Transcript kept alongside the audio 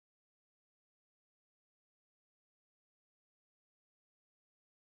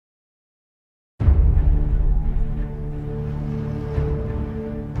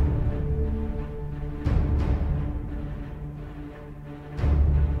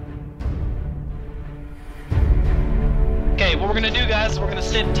we're gonna do, guys, we're gonna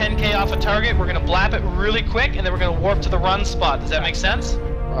sit 10K off a target, we're gonna blap it really quick, and then we're gonna warp to the run spot. Does that make sense?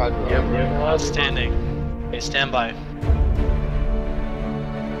 Yep. Outstanding. Okay, stand by.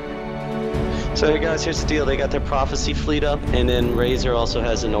 So guys, here's the deal. They got their Prophecy fleet up, and then Razor also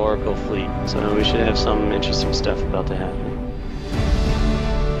has an Oracle fleet. So we should have some interesting stuff about to happen.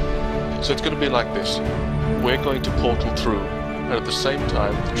 So it's going to be like this. We're going to portal through, and at the same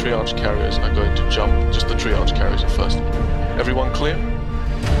time, the triage carriers are going to jump. Just the triage carriers at first. Everyone clear?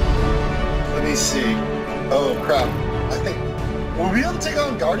 Let me see. Oh crap. I think... Will we be able to take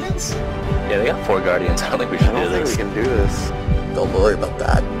on Guardians? Yeah, they got 4 Guardians. I don't think we should do this. we can do this. Don't worry about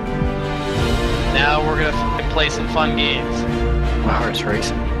that. Now we're gonna play some fun games. My heart's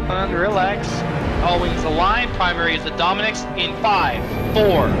racing. Fun, relax. All wings align. Primary is the Dominics in 5,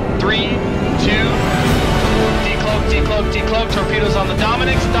 4, 3, 2. Decloak, decloak, decloak. Torpedoes on the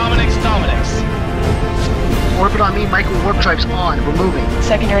Dominics. Dominics, Dominics. Orbit on me, micro warp drives on. We're moving.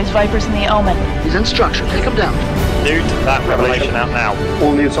 Secondaries, Vipers, and the Omen. He's in structure. Take him down. Dude, that revelation out now.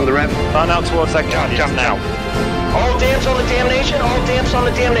 All units on the ramp. Run out towards that jump now. All damps on the damnation, all damps on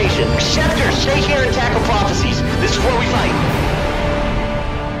the damnation. Scepter, stay here and tackle prophecies. This is where we fight.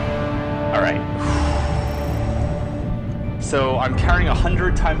 Alright. So I'm carrying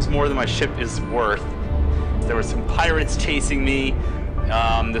 100 times more than my ship is worth. There were some pirates chasing me.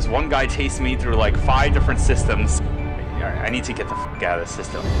 This one guy chased me through like 5 different systems. I need to get the f*** out of this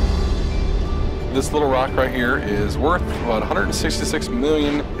system. This little rock right here is worth about 166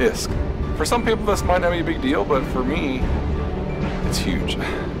 million ISK. For some people this might not be a big deal, but for me, it's huge.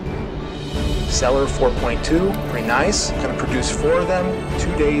 Seller 4.2, pretty nice. Gonna produce 4 of them,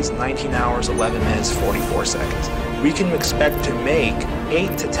 2 days, 19 hours, 11 minutes, 44 seconds. We can expect to make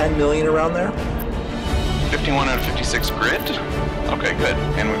 8 to 10 million around there. 51 out of 56 grid? Okay, good.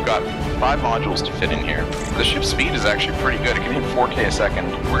 And we've got 5 modules to fit in here. The ship's speed is actually pretty good. It can hit 4K a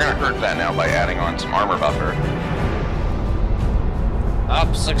second. We're gonna hurt that now by adding on some armor buffer.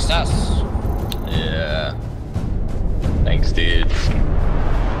 Up, success. Yeah. Thanks, dudes.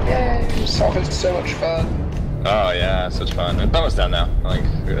 Yay, Sophie's so much fun. Oh yeah, such fun. It's almost done now. Like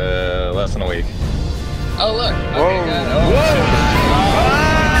less than a week. Oh look. Whoa. Okay, good. Oh.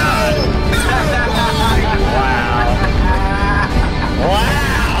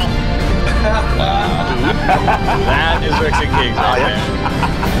 Wow. That is Rick's and Gigs right there.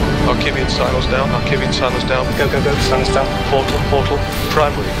 Archivian silos down, Archivian silos down. Go, go, go, silos down. Portal, portal,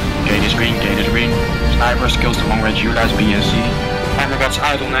 primary. Gate is green, gate is green. Sniper skills to long range, you guys BNC. Timer got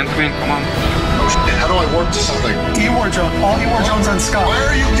idle, and green, come on. How do I warp to something? E-War Jones. All E-War Jones on Scott. Where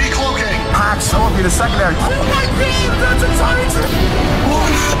are you decloaking? Hot, so will be the secondary. Oh my god, that's a target!